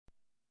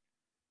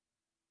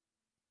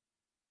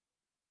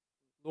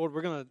Lord,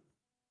 we're going to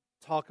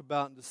talk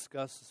about and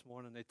discuss this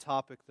morning a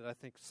topic that I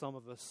think some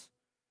of us,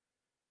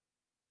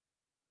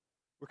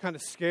 we're kind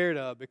of scared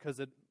of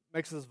because it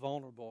makes us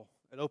vulnerable.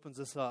 It opens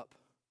us up.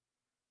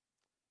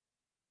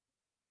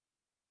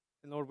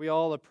 And Lord, we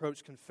all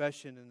approach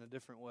confession in a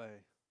different way.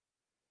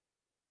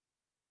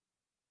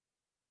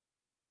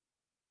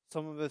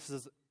 Some of us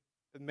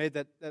have made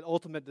that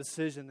ultimate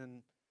decision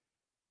and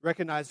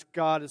recognized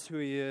God as who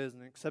He is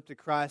and accepted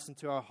Christ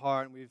into our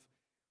heart, and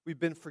we've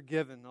been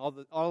forgiven.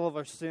 All of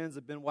our sins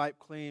have been wiped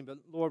clean. But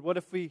Lord, what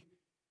if we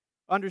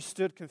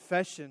understood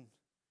confession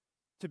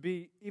to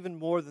be even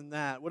more than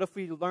that? What if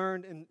we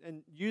learned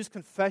and used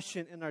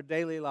confession in our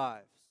daily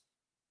lives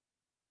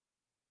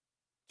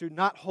to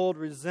not hold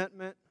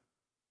resentment,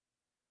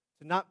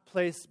 to not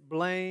place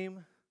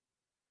blame,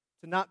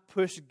 to not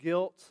push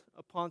guilt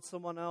upon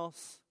someone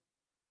else,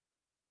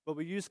 but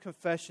we use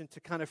confession to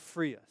kind of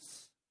free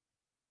us.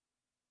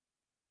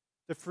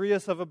 To free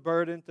us of a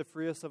burden, to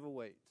free us of a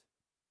weight.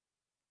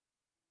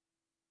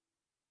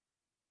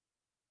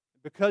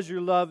 Because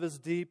your love is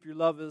deep, your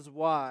love is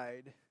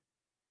wide,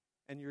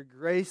 and your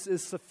grace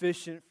is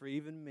sufficient for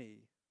even me,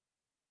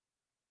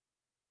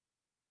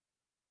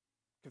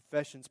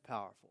 confession's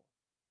powerful.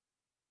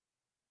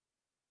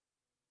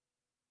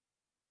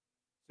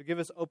 So give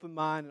us open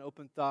mind and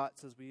open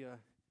thoughts as we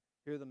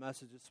hear the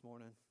message this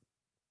morning.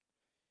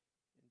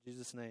 In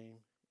Jesus' name, amen.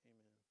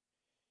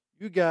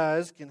 You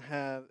guys can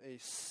have a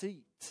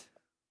seat.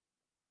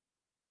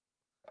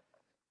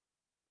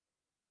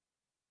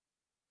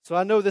 So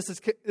I know this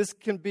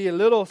can be a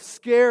little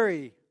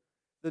scary,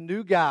 the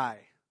new guy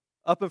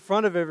up in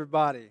front of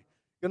everybody,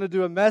 going to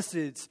do a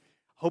message.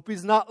 Hope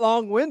he's not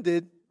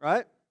long-winded,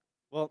 right?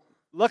 Well,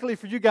 luckily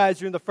for you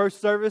guys, you're in the first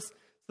service,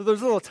 so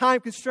there's a little time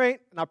constraint,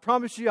 and I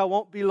promise you I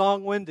won't be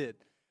long-winded.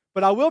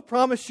 But I will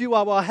promise you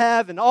I will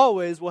have and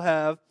always will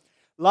have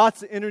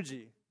lots of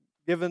energy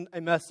given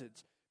a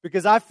message,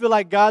 because I feel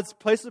like God's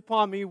placed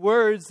upon me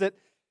words that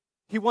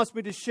He wants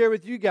me to share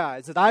with you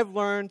guys that I've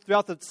learned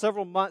throughout the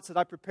several months that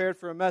I prepared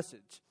for a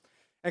message.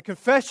 And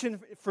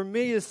confession for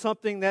me is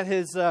something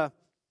that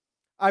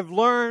I've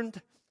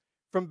learned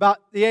from about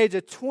the age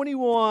of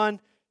 21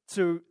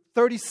 to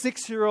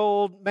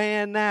 36-year-old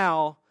man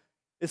now,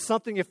 is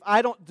something if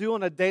I don't do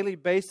on a daily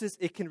basis,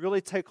 it can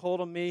really take hold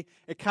of me.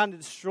 It kind of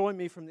destroy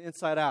me from the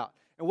inside out.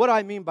 And what do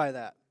I mean by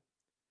that?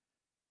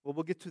 Well,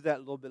 we'll get to that a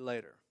little bit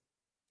later.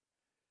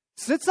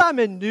 Since I'm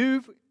a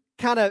new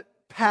kind of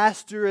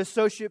pastor,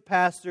 associate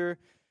pastor,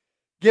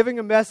 giving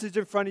a message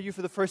in front of you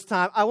for the first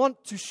time, I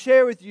want to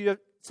share with you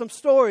some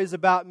stories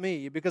about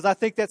me, because I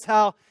think that's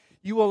how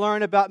you will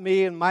learn about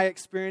me and my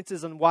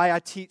experiences and why I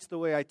teach the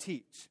way I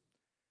teach.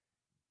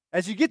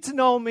 As you get to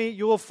know me,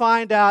 you will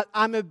find out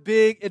I'm a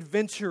big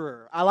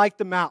adventurer. I like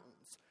the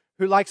mountains.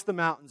 Who likes the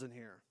mountains in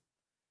here?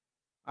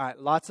 All right,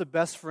 lots of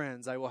best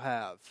friends I will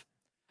have.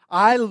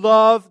 I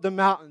love the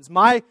mountains.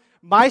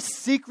 My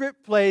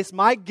secret place,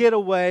 my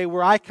getaway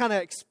where I kind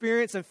of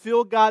experience and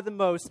feel God the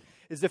most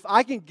is if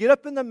I can get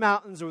up in the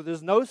mountains where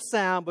there's no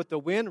sound but the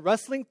wind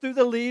rustling through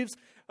the leaves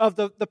of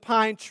the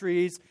pine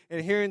trees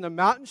and hearing the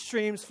mountain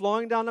streams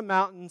flowing down the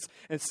mountains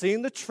and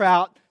seeing the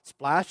trout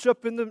splash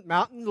up in the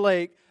mountain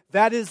lake.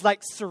 That is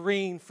like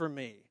serene for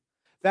me.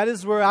 That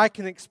is where I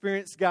can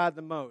experience God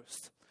the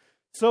most.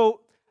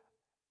 So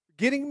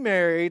getting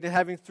married and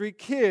having 3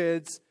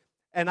 kids,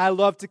 and I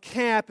love to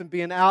camp and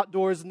be an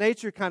outdoors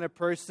nature kind of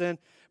person.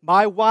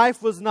 My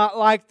wife was not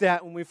like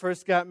that when we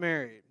first got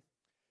married.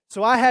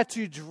 So I had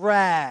to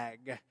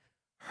drag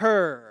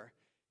her,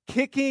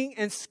 kicking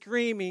and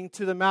screaming,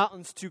 to the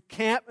mountains to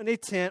camp in a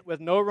tent with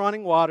no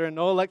running water and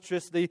no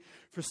electricity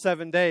for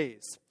 7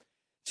 days.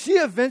 She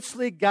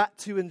eventually got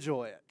to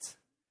enjoy it,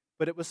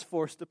 but it was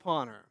forced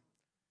upon her.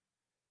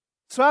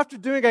 So after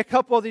doing a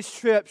couple of these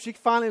trips, she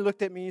finally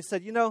looked at me and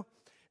said,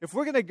 if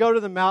we're going to go to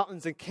the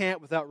mountains and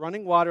camp without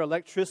running water,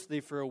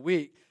 electricity for a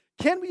week,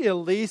 can we at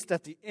least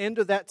at the end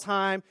of that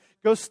time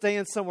go stay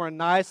in somewhere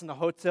nice in a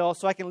hotel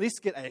so I can at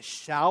least get a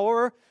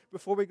shower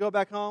before we go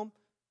back home?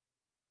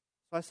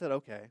 So I said,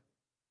 okay,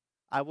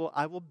 I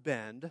will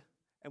bend,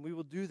 and we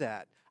will do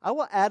that. I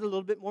will add a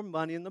little bit more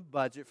money in the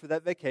budget for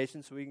that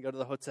vacation so we can go to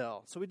the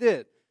hotel. So we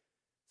did.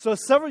 So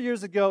several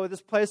years ago at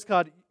this place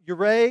called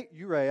Ouray,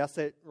 I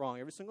say it wrong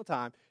every single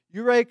time,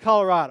 Ouray,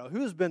 Colorado.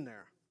 Who's been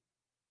there?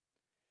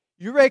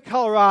 Ouray,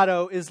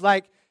 Colorado is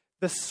like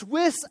the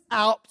Swiss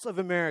Alps of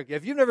America.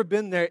 If you've never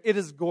been there, it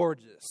is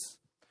gorgeous.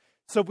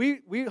 So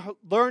we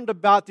learned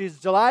about these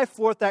July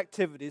 4th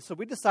activities, so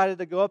we decided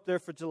to go up there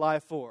for July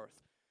 4th.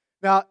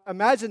 Now,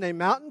 imagine a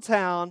mountain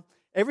town,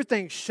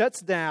 everything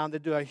shuts down, they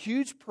do a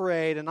huge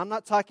parade, and I'm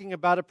not talking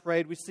about a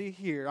parade we see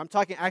here. I'm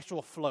talking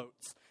actual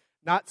floats,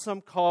 not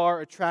some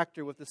car or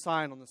tractor with a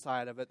sign on the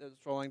side of it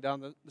that's rolling down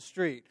the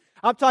street.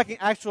 I'm talking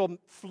actual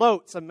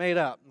floats made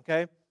up,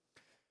 okay?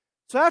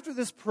 So after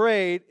this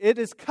parade, it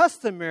is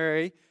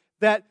customary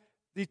that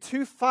the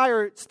 2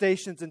 fire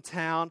stations in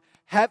town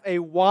have a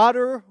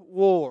water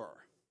war,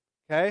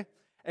 okay?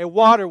 A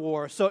water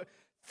war. So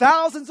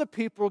thousands of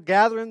people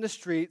gather in the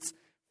streets.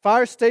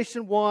 Fire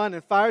Station 1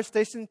 and Fire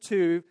Station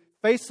 2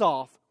 face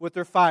off with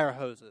their fire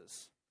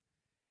hoses.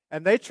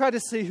 And they try to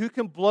see who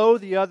can blow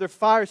the other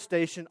fire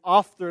station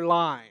off their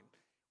line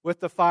with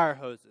the fire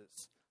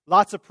hoses.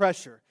 Lots of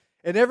pressure.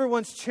 And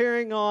everyone's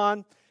cheering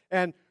on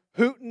and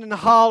hooting and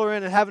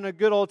hollering and having a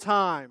good old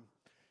time.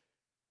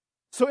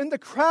 So in the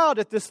crowd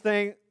at this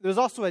thing, there's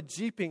also a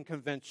Jeeping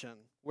convention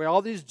where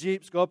all these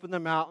Jeeps go up in the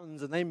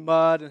mountains and they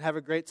mud and have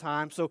a great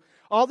time. So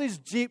all these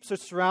Jeeps are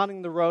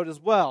surrounding the road as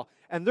well.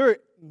 And they're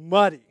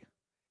muddy,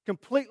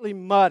 completely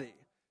muddy.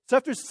 So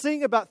after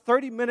seeing about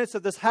 30 minutes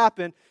of this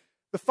happen,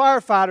 the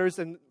firefighters,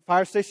 and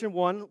Fire Station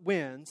 1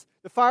 wins,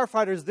 the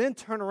firefighters then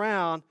turn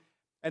around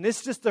and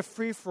it's just a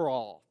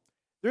free-for-all.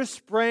 They're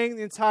spraying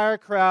the entire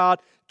crowd.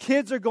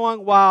 Kids are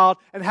going wild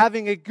and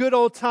having a good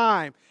old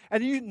time.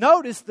 And you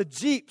notice the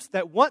Jeeps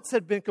that once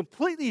had been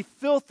completely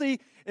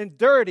filthy and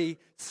dirty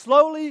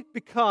slowly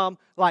become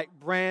like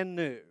brand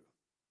new.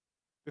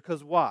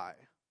 Because why?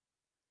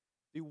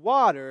 The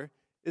water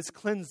is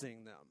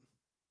cleansing them.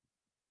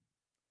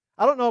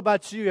 I don't know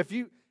about you. If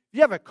you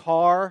have a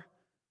car,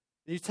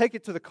 and you take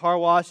it to the car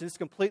wash and it's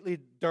completely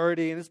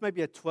dirty, and it's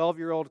maybe a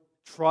 12-year-old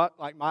truck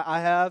like I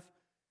have,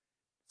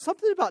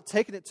 something about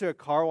taking it to a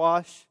car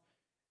wash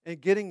and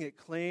getting it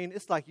clean,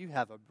 it's like you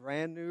have a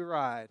brand new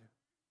ride,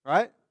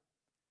 right?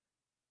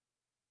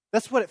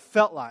 That's what it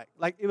felt like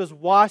it was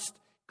washed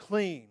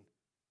clean.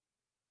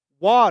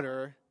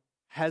 Water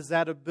has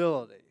that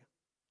ability.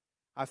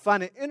 I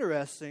find it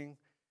interesting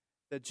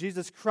that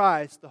Jesus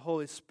Christ, the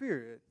Holy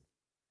Spirit,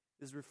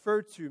 is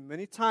referred to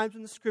many times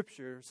in the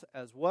Scriptures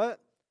as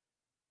what?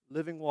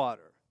 Living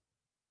water.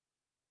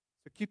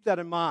 So keep that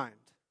in mind.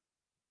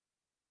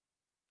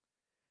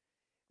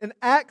 In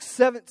Acts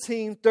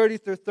 17, 30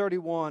 through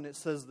 31, it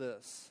says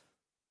this.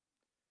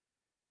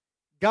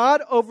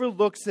 God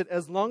overlooks it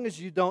as long as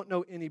you don't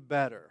know any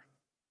better.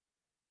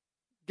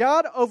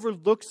 God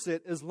overlooks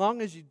it as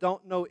long as you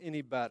don't know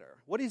any better.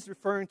 What he's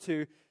referring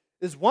to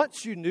is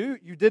once you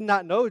did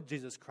not know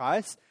Jesus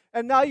Christ,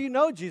 and now you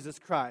know Jesus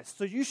Christ.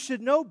 So you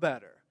should know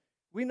better.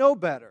 We know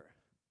better.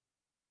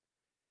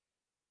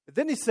 But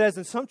then he says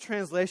in some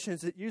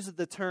translations it uses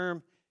the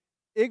term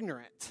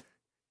ignorant.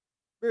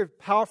 Very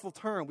powerful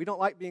term. We don't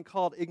like being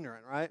called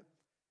ignorant, right?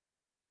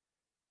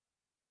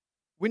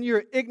 When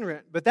you're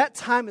ignorant, but that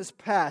time is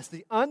past.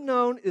 The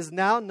unknown is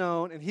now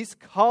known, and he's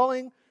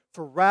calling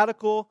for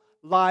radical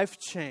life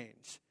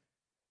change.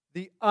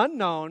 The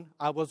unknown,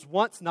 I was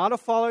once not a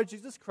follower of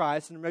Jesus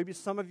Christ, and maybe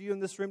some of you in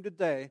this room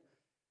today,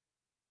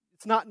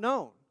 it's not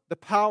known, the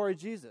power of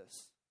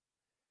Jesus.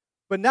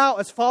 But now,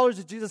 as followers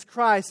of Jesus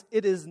Christ,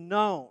 it is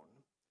known.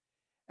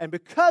 And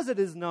because it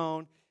is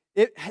known,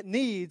 it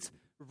needs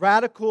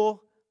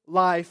radical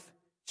life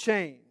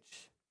change.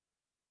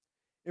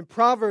 In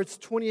Proverbs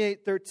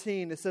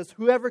 28:13, it says,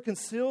 whoever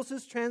conceals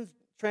his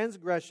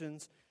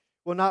transgressions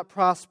will not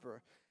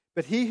prosper,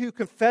 but he who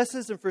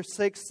confesses and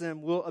forsakes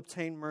them will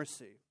obtain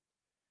mercy.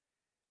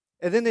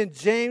 And then in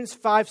James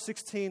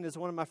 5:16 is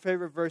one of my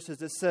favorite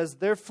verses. It says,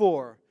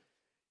 therefore,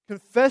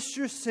 confess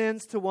your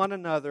sins to one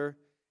another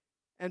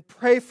and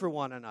pray for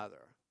one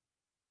another.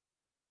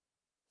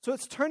 So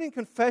it's turning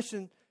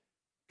confession,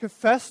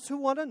 confess to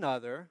one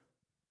another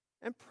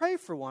and pray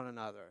for one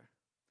another.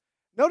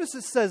 Notice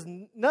it says,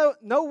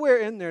 nowhere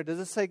in there does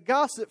it say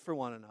gossip for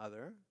one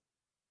another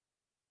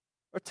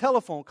or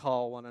telephone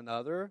call one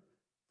another,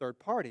 third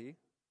party,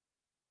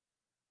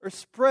 or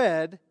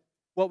spread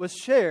what was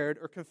shared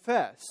or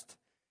confessed.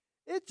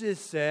 It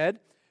just said,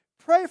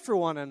 pray for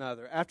one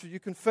another after you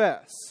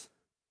confess,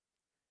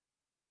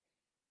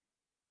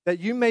 that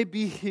you may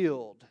be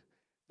healed.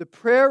 The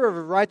prayer of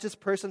a righteous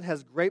person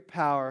has great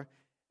power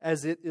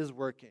as it is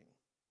working.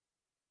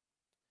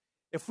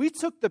 If we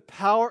took the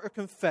power of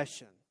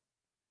confession,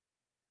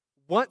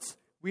 once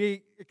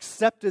we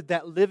accepted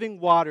that living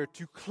water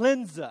to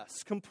cleanse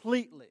us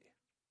completely,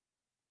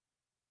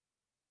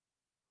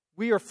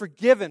 we are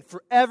forgiven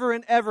forever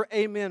and ever,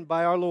 amen,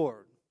 by our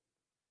Lord.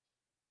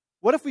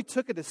 What if we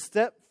took it a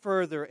step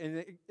further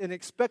and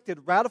expected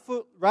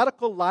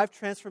radical life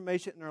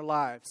transformation in our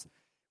lives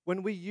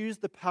when we use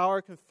the power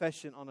of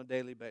confession on a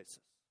daily basis?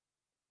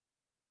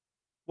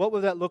 What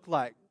would that look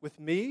like with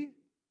me,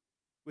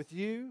 with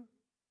you?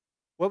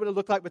 What would it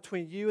look like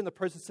between you and the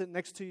person sitting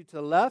next to you to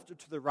the left or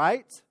to the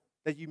right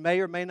that you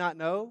may or may not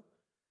know?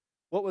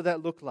 What would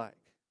that look like?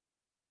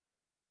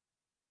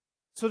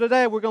 So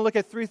today we're going to look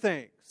at three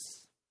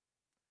things.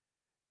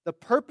 The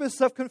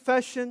purpose of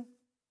confession,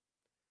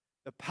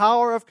 the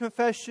power of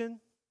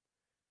confession,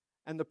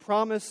 and the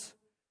promise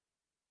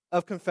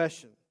of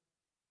confession.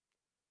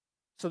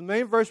 So the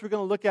main verse we're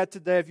going to look at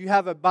today, if you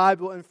have a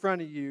Bible in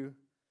front of you,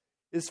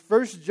 is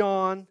 1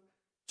 John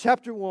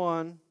chapter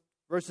 1,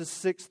 verses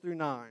 6 through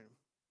 9.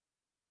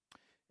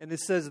 And it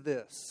says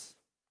this.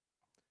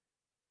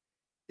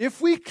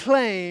 If we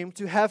claim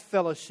to have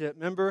fellowship,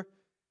 remember,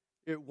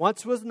 it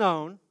once was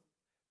known,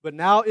 but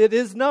now it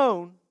is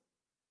known.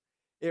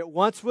 It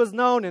once was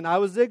known and I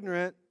was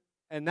ignorant,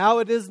 and now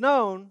it is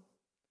known.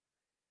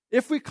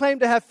 If we claim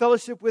to have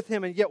fellowship with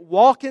Him and yet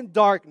walk in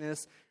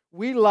darkness,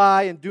 we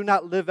lie and do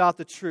not live out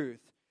the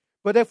truth.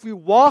 But if we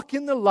walk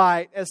in the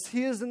light as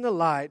He is in the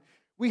light,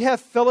 we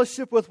have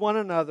fellowship with one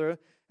another,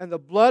 and the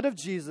blood of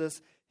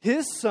Jesus,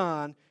 His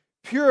Son,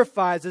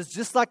 purifies us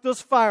just like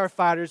those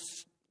firefighters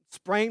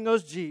spraying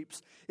those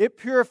Jeeps. It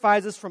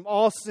purifies us from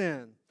all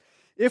sin.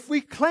 If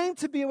we claim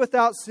to be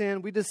without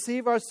sin, we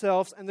deceive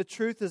ourselves and the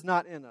truth is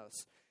not in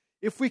us.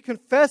 If we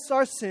confess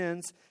our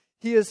sins,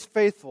 He is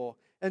faithful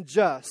and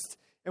just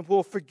and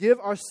will forgive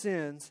our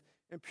sins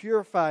and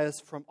purify us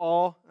from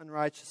all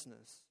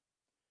unrighteousness.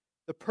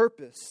 The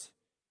purpose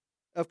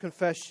of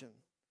confession.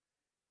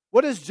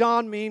 What does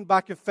John mean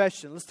by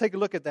confession? Let's take a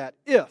look at that.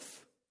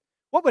 If.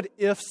 What would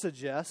if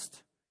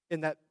suggest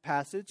in that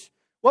passage?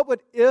 What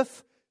would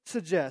if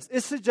suggest?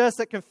 It suggests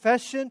that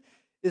confession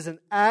is an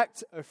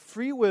act of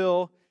free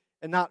will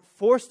and not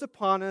forced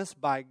upon us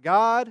by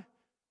God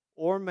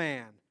or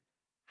man.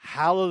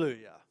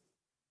 Hallelujah.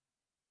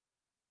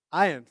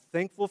 I am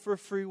thankful for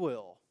free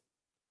will.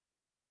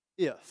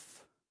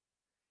 If.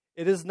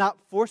 It is not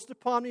forced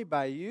upon me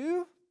by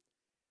you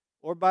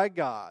or by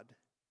God.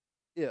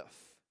 If.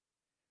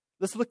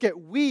 Let's look at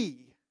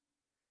we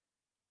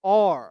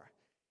are.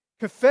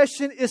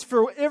 Confession is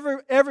for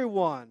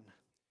everyone.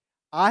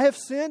 I have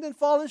sinned and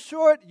fallen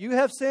short. You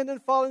have sinned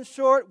and fallen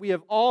short. We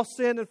have all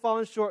sinned and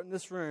fallen short in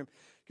this room.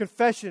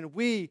 Confession,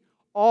 we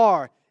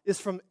are, is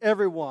from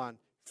everyone.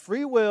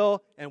 Free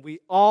will, and we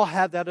all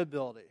have that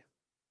ability.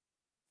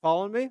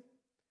 Following me?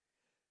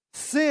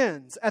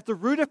 Sins at the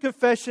root of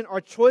confession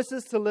are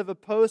choices to live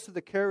opposed to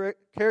the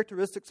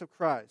characteristics of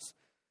Christ.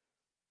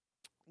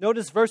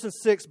 Notice verse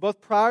 6,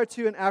 both prior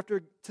to and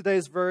after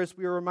today's verse,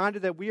 we are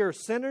reminded that we are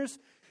sinners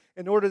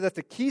in order that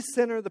the key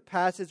center of the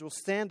passage will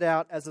stand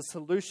out as a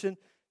solution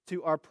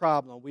to our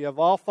problem. We have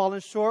all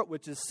fallen short,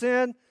 which is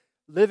sin,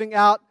 living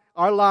out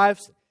our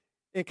lives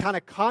in kind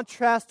of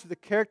contrast to the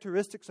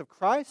characteristics of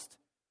Christ,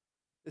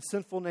 is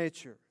sinful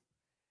nature.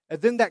 And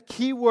then that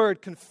key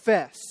word,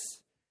 confess.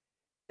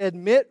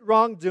 Admit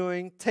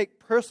wrongdoing, take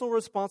personal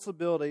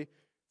responsibility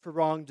for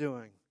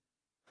wrongdoing.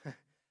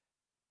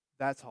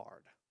 That's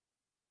hard.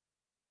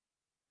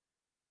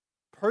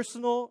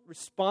 Personal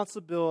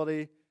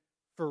responsibility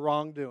for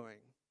wrongdoing.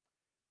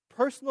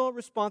 Personal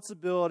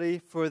responsibility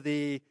for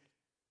the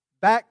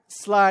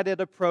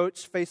backslided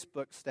approach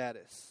Facebook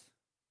status.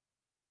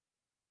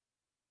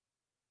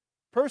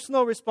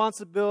 Personal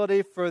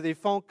responsibility for the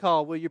phone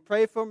call. Will you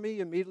pray for me?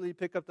 Immediately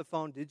pick up the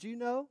phone. Did you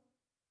know?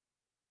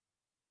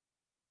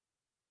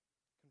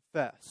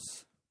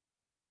 Confess.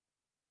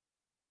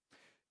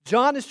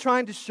 John is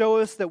trying to show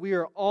us that we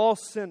are all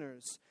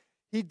sinners.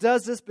 He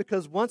does this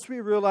because once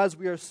we realize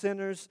we are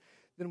sinners,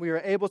 then we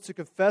are able to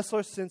confess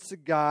our sins to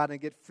God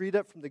and get freed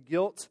up from the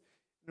guilt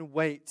and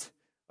weight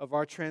of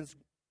our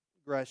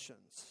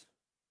transgressions.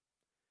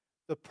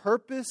 The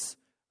purpose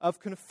of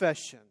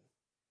confession,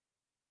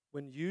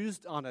 when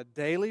used on a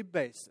daily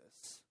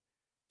basis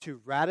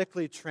to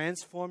radically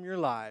transform your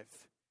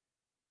life,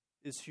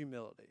 is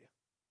humility.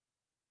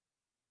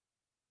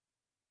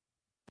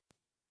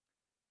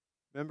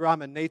 Remember,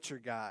 I'm a nature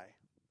guy.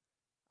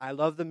 I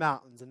love the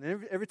mountains. And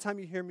every time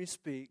you hear me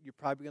speak, you're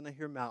probably going to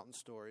hear mountain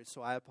stories,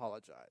 so I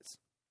apologize.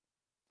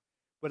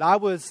 But I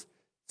was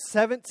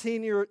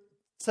 17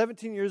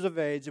 years of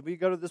age, and we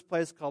go to this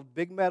place called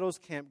Big Meadows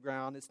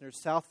Campground. It's near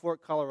South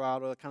Fork,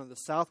 Colorado, kind of the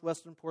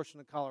southwestern portion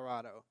of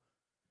Colorado.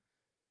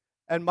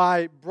 And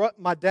my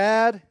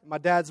dad, my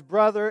dad's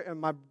brother, and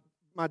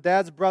my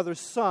dad's brother's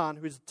son,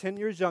 who's 10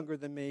 years younger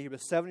than me, he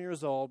was 7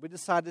 years old, we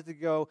decided to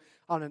go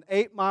on an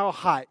 8-mile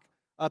hike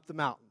up the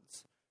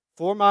mountains.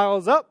 4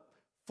 miles up,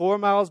 4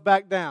 miles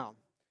back down.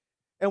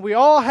 And we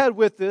all had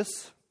with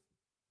us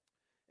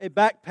a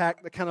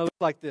backpack that kind of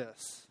looked like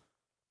this.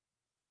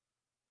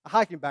 A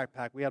hiking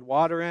backpack. We had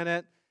water in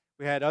it.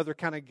 We had other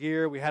kind of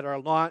gear. We had our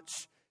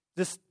lunch.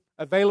 Just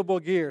available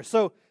gear.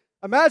 So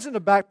imagine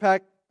a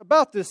backpack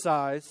about this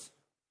size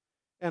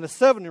and a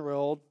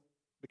 7-year-old,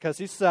 because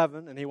he's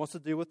 7 and he wants to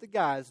do what the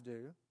guys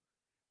do,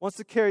 wants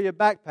to carry a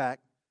backpack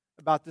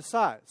about this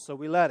size. So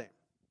we let him.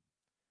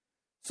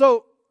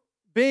 So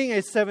being a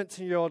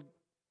 17-year-old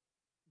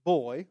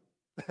boy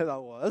that I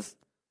was,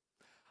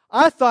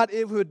 I thought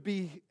it would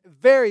be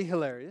very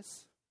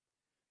hilarious.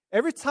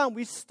 Every time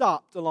we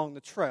stopped along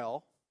the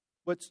trail,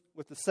 which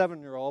with the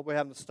 7-year-old, we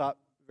haven't stopped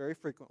very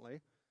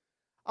frequently,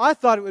 I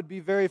thought it would be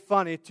very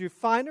funny to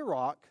find a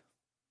rock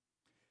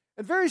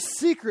and very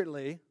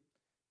secretly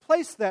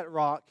place that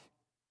rock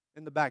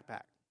in the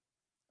backpack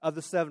of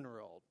the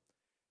 7-year-old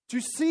to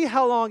see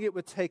how long it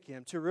would take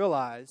him to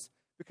realize,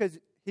 because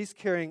he's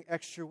carrying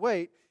extra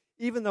weight,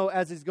 even though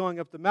as he's going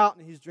up the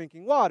mountain, he's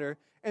drinking water,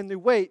 and the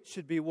weight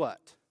should be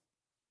what?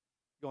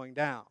 Going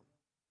down.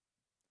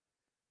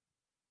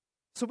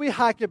 So we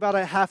hike about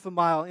a half a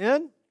mile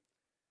in.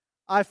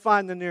 I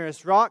find the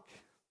nearest rock.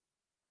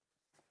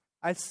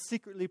 I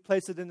secretly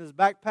place it in his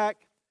backpack,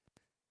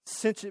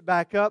 cinch it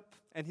back up,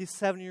 and he's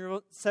 7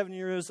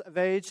 years of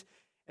age,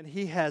 and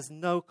he has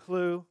no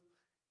clue.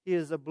 He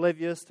is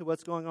oblivious to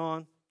what's going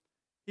on.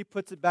 He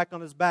puts it back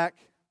on his back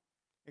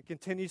and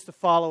continues to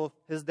follow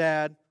his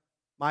dad,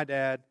 my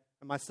dad,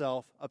 and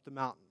myself up the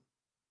mountain.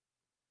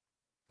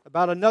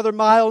 About another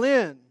mile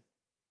in,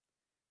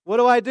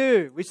 what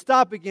do? We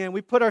stop again.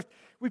 We put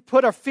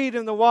our feet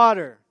in the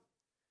water.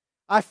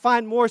 I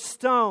find more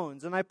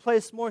stones, and I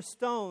place more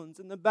stones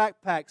in the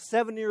backpack.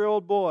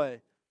 7-year-old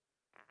boy.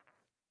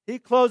 He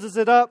closes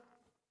it up,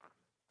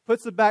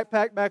 puts the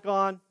backpack back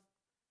on,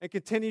 and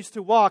continues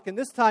to walk. And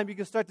this time you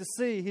can start to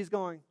see he's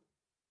going.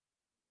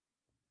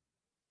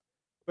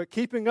 But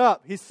keeping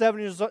up, he's 7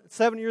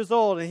 years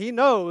old, and he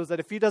knows that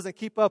if he doesn't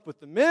keep up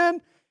with the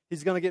men,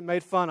 he's going to get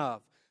made fun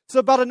of. So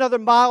about another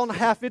mile and a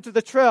half into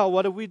the trail,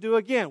 what do we do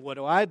again? What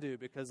do I do?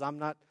 Because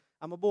I'm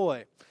a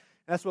boy.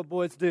 That's what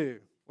boys do.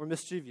 We're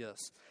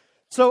mischievous.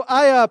 So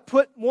I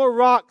put more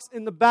rocks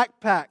in the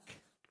backpack.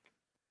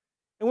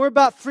 And we're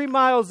about 3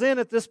 miles in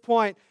at this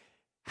point.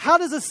 How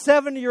does a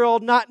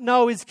 7-year-old not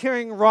know he's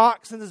carrying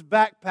rocks in his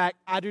backpack?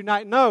 I do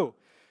not know.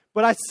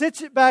 But I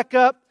cinch it back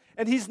up,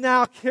 and he's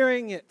now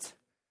carrying it.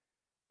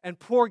 And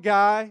poor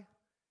guy,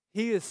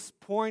 he is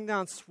pouring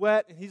down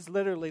sweat, and he's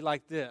literally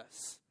like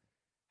this.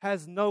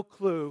 Has no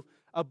clue,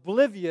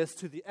 oblivious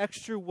to the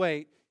extra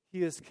weight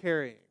he is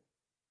carrying.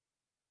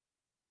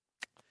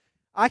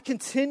 I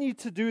continue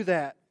to do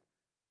that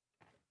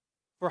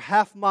for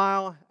half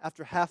mile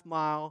after half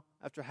mile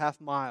after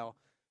half mile,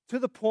 to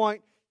the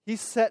point he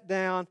sat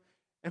down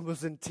and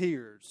was in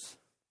tears.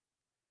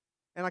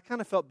 And I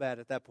kind of felt bad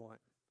at that point.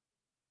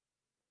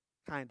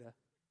 Kind of.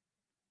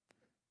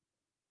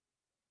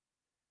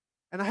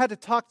 And I had to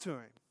talk to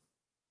him.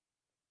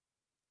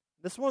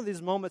 This is one of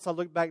these moments I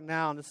look back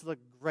now, and this is a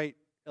great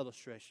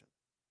illustration.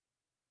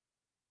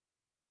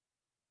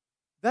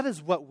 That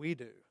is what we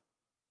do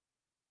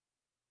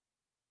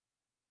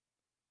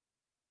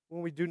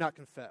when we do not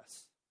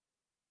confess.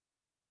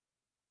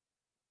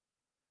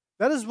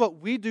 That is what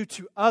we do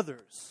to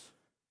others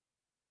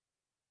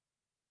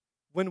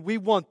when we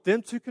want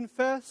them to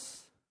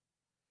confess,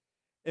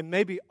 and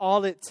maybe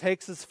all it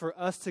takes is for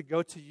us to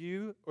go to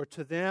you or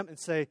to them and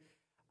say,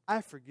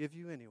 I forgive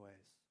you anyways.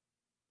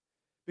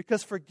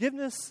 Because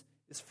forgiveness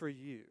is for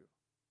you.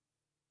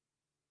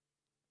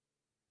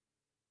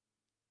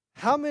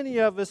 How many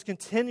of us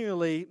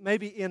continually,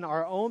 maybe in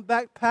our own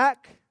backpack,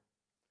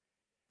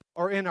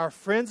 or in our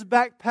friend's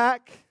backpack,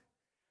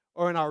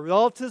 or in our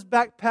relative's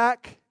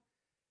backpack,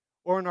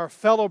 or in our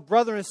fellow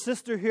brother and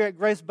sister here at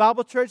Grace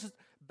Bible Church's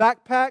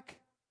backpack,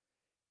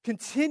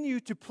 continue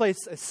to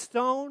place a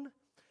stone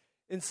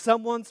in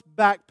someone's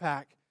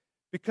backpack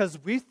because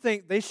we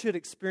think they should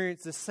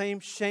experience the same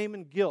shame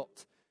and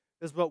guilt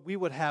as what we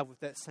would have with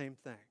that same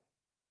thing?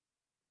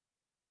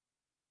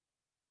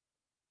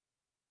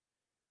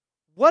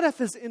 What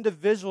if as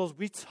individuals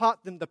we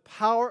taught them the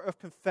power of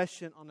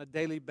confession on a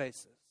daily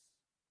basis?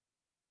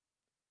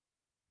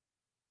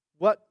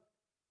 What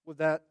would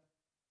that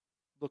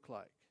look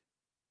like?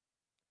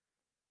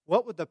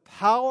 What would the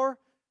power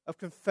of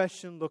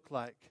confession look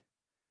like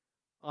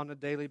on a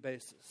daily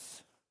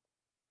basis?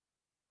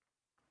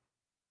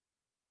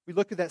 We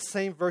look at that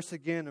same verse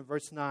again in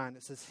verse 9.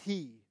 It says,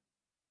 He.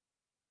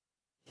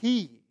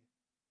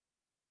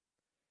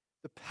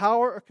 The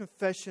power of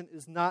confession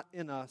is not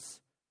in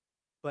us,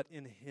 but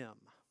in Him.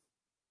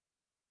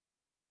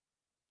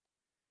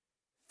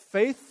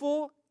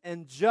 Faithful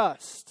and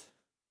just.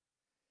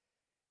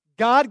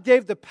 God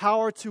gave the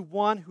power to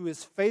one who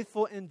is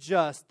faithful and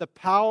just. The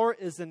power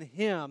is in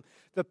Him.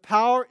 The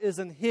power is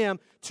in Him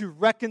to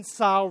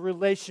reconcile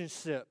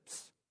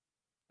relationships.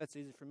 That's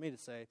easy for me to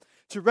say.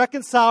 To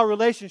reconcile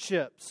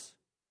relationships.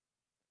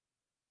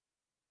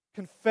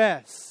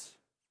 Confess.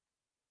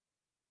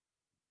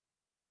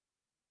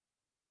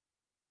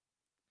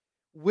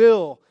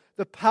 Will.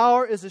 The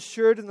power is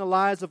assured in the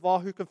lives of all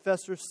who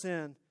confess their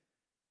sin.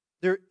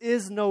 There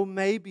is no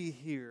maybe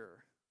here.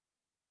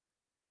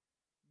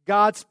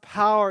 God's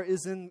power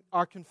is in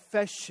our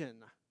confession.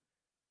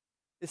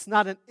 It's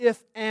not an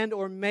if, and,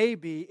 or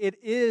maybe. It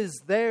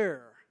is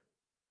there.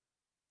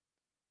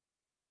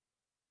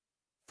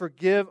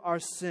 Forgive our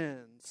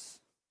sins.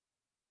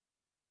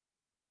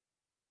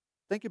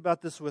 Think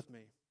about this with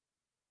me.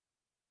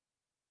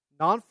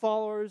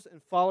 Non-followers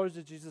and followers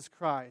of Jesus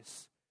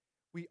Christ,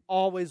 we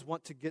always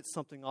want to get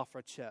something off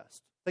our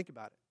chest. Think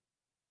about it.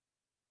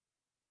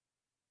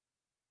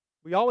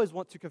 We always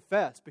want to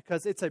confess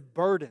because it's a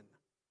burden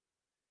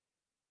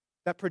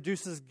that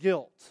produces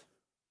guilt,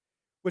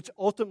 which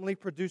ultimately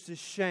produces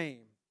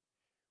shame,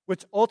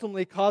 which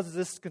ultimately causes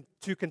us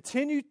to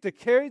continue to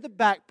carry the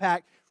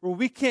backpack where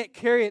we can't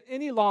carry it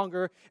any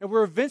longer, and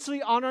we're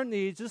eventually on our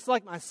knees, just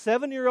like my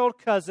 7-year-old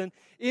cousin,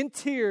 in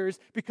tears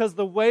because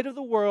the weight of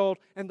the world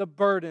and the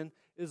burden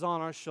is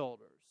on our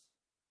shoulders.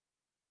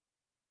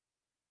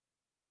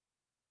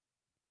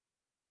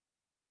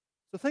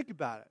 So think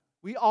about it.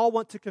 We all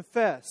want to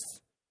confess.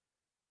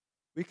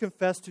 We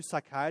confess to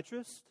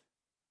psychiatrists.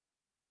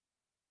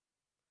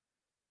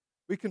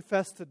 We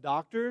confess to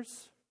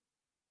doctors.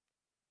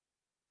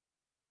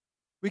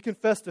 We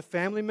confess to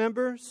family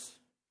members.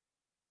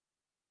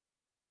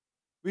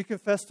 We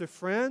confess to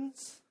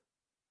friends.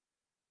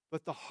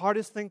 But the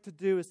hardest thing to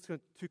do is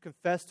to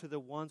confess to the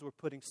ones we're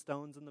putting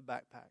stones in the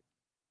backpack.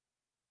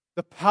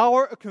 The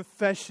power of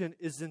confession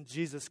is in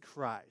Jesus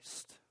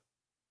Christ.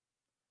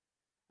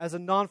 as a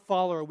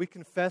non-follower, we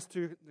confess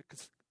to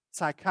the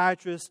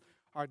psychiatrists,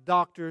 our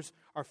doctors,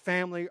 our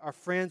family, our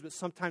friends, which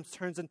sometimes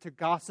turns into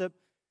gossip.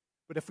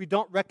 But if we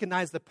don't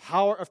recognize the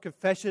power of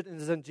confession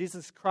is in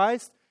Jesus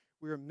Christ,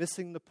 we are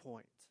missing the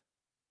point.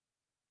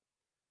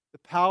 The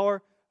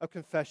power of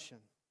confession.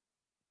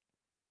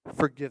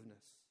 Forgiveness.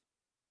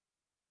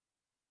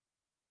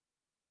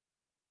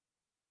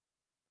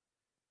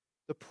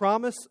 The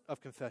promise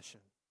of confession.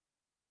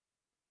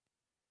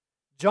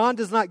 John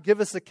does not give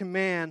us a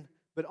command,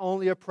 but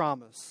only a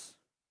promise.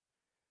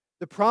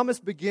 The promise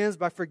begins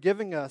by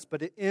forgiving us,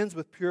 but it ends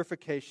with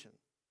purification.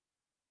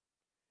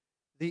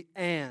 The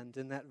 "and"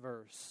 in that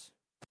verse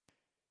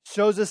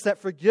shows us that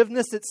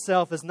forgiveness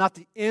itself is not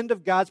the end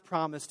of God's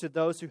promise to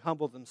those who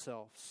humble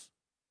themselves.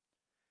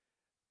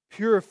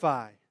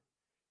 Purify,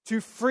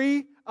 to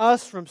free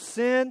us from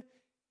sin,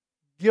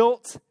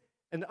 guilt,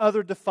 and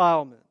other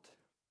defilement.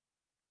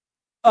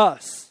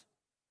 Us.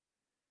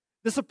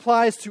 This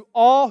applies to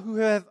all who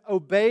have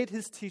obeyed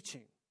His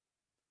teaching.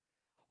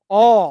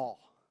 All.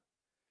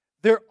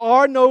 There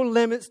are no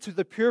limits to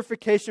the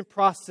purification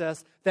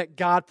process that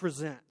God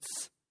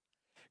presents.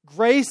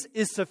 Grace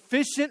is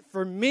sufficient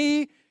for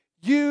me,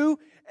 you,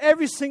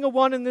 every single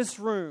one in this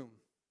room.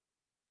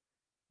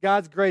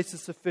 God's grace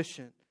is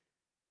sufficient.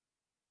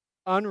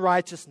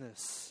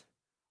 Unrighteousness,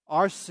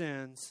 our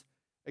sins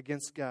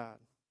against God.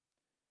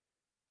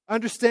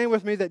 Understand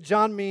with me that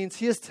John means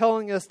he is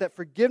telling us that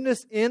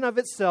forgiveness in of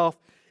itself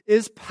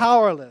is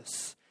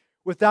powerless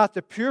without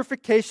the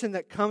purification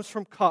that comes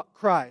from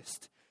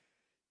Christ.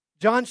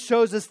 John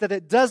shows us that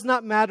it does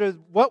not matter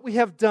what we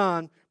have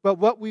done, but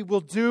what we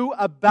will do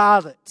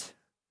about it.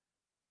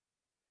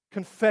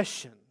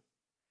 Confession.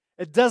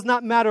 It does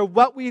not matter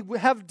what we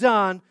have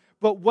done,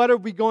 but what are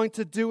we going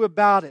to do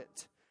about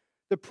it?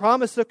 The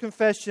promise of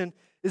confession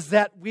is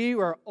that we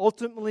are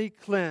ultimately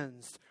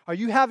cleansed. Are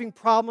you having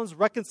problems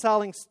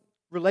reconciling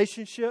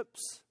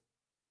relationships?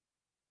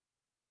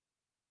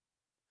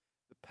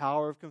 The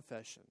power of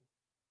confession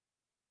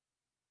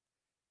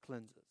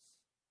cleanses.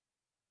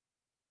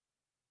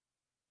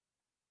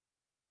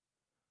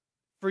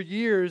 For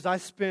years, I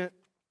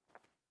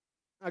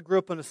grew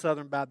up in a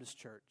Southern Baptist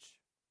church.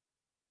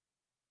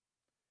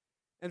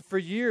 And for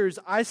years,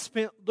 I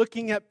spent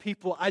looking at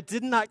people I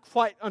did not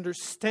quite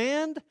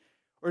understand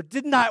or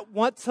did not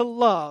want to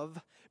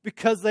love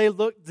because they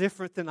looked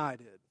different than I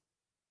did.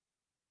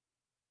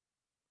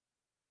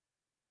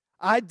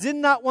 I did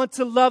not want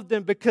to love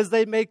them because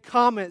they made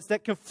comments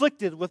that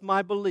conflicted with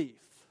my belief.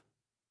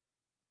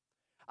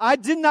 I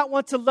did not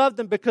want to love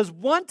them because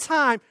one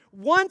time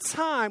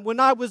when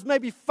I was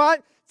maybe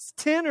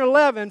 10 or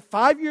 11,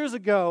 5 years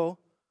ago,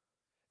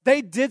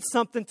 they did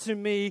something to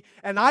me,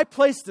 and I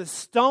placed a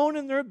stone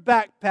in their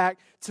backpack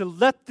to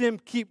let them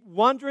keep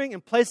wondering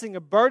and placing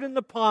a burden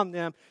upon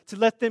them to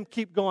let them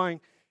keep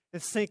going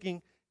and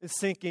sinking and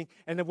sinking.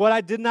 And what I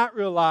did not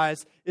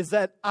realize is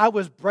that I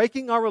was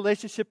breaking our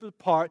relationship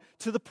apart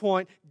to the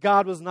point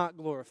God was not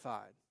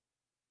glorified.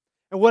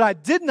 And what I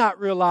did not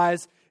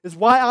realize is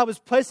why I was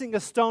placing a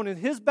stone in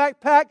his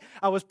backpack,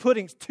 I was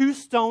putting 2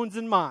 stones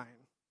in mine.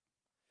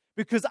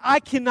 Because I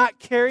cannot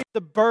carry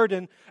the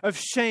burden of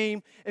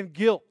shame and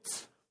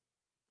guilt.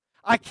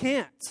 I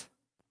can't.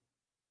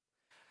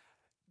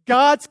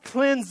 God's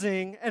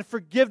cleansing and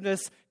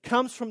forgiveness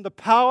comes from the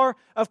power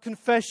of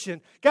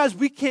confession. Guys,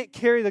 we can't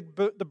carry the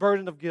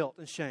burden of guilt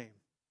and shame.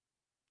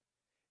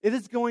 It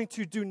is going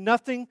to do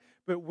nothing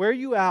but wear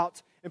you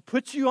out and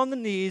put you on the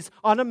knees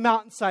on a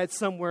mountainside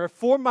somewhere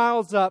 4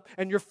 miles up,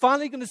 and you're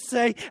finally going to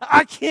say,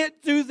 I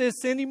can't do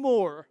this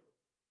anymore.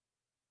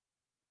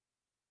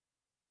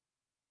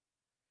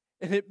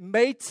 And it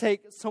may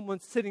take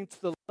someone sitting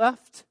to the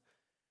left,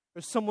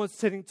 or someone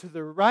sitting to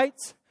the right,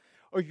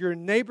 or your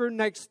neighbor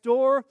next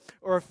door,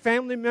 or a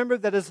family member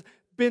that has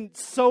been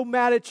so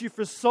mad at you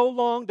for so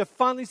long to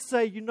finally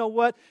say, you know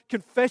what,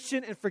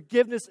 confession and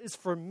forgiveness is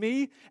for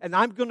me, and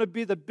I'm going to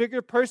be the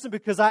bigger person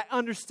because I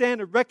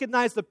understand and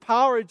recognize the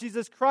power of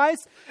Jesus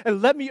Christ,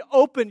 and let me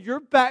open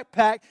your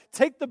backpack,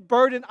 take the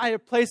burden I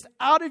have placed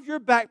out of your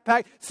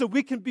backpack so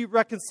we can be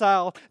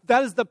reconciled.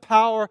 That is the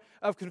power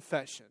of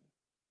confession.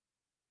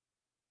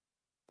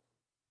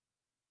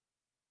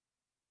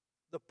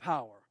 The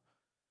power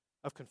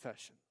of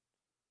confession.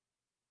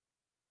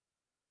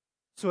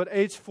 So at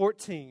age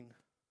 14,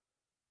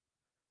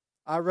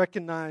 I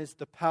recognized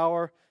the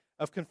power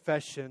of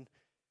confession,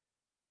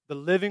 the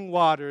living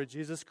water of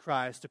Jesus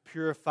Christ to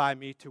purify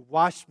me, to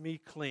wash me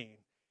clean.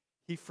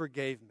 He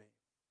forgave me.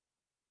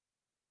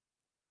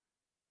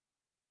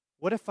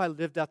 What if I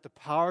lived out the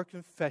power of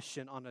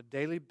confession on a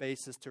daily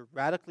basis to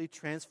radically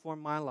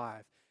transform my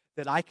life?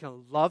 That I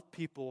can love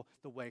people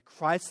the way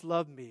Christ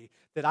loved me,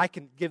 that I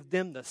can give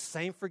them the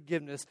same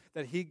forgiveness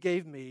that He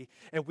gave me,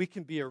 and we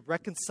can be a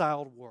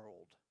reconciled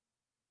world.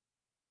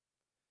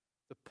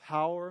 The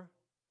power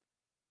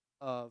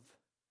of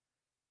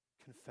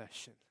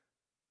confession.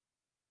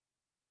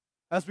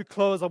 As we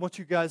close, I want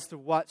you guys to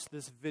watch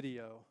this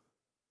video.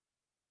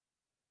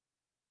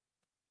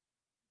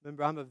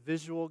 Remember, I'm a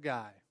visual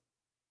guy.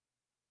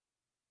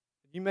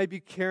 You may be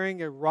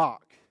carrying a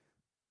rock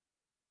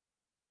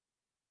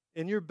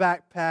in your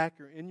backpack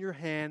or in your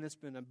hand that's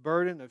been a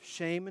burden of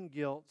shame and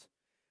guilt.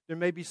 There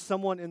may be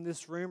someone in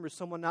this room or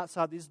someone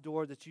outside these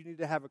doors that you need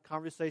to have a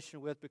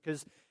conversation with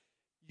because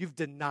you've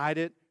denied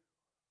it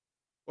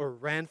or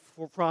ran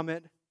from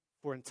it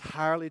for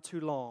entirely too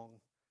long.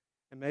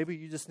 And maybe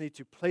you just need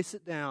to place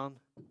it down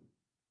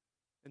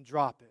and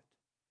drop it.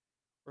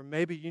 Or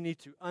maybe you need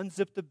to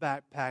unzip the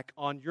backpack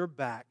on your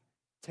back,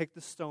 take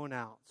the stone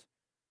out.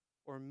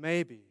 Or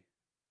maybe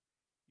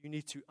you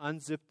need to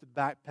unzip the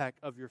backpack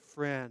of your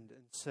friend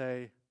and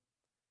say,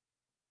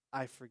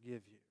 I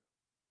forgive you.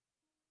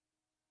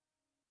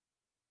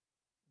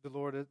 The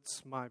Lord,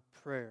 it's my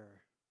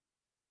prayer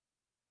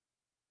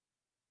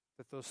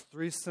that those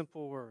three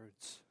simple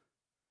words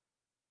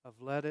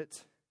of let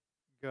it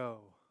go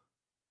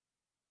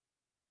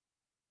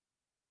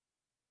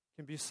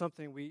can be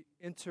something we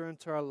enter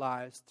into our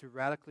lives to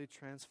radically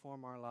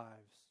transform our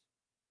lives.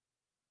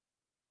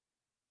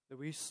 That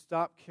we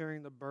stop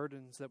carrying the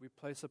burdens that we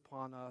place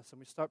upon us and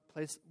we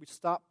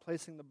stop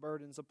placing the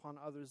burdens upon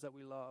others that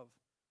we love.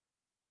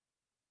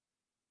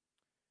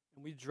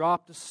 And we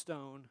drop the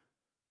stone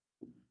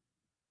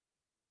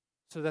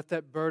so that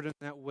that burden,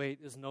 that weight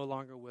is no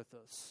longer with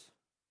us.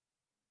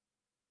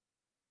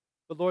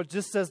 But Lord,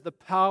 just as the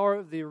power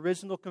of the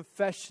original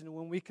confession,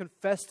 when we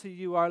confess to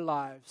you our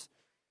lives,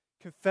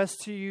 confess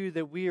to you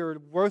that we are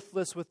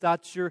worthless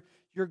without your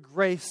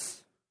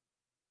grace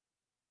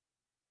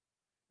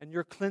and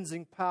your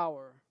cleansing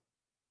power.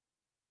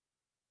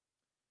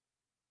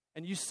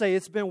 And you say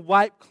it's been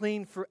wiped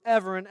clean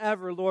forever and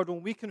ever, Lord.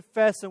 When we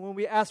confess and when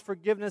we ask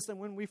forgiveness and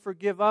when we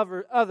forgive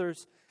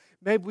others,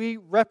 may we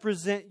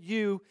represent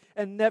you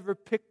and never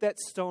pick that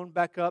stone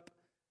back up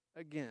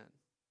again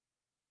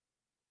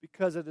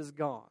because it is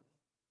gone.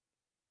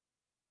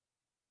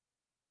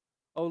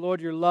 Oh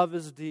Lord, your love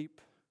is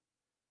deep.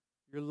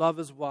 Your love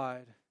is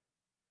wide.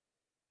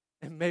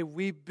 And may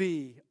we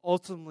be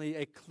ultimately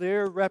a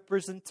clear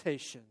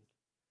representation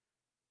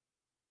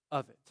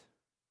of it.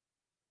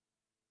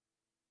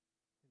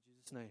 In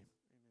Jesus' name.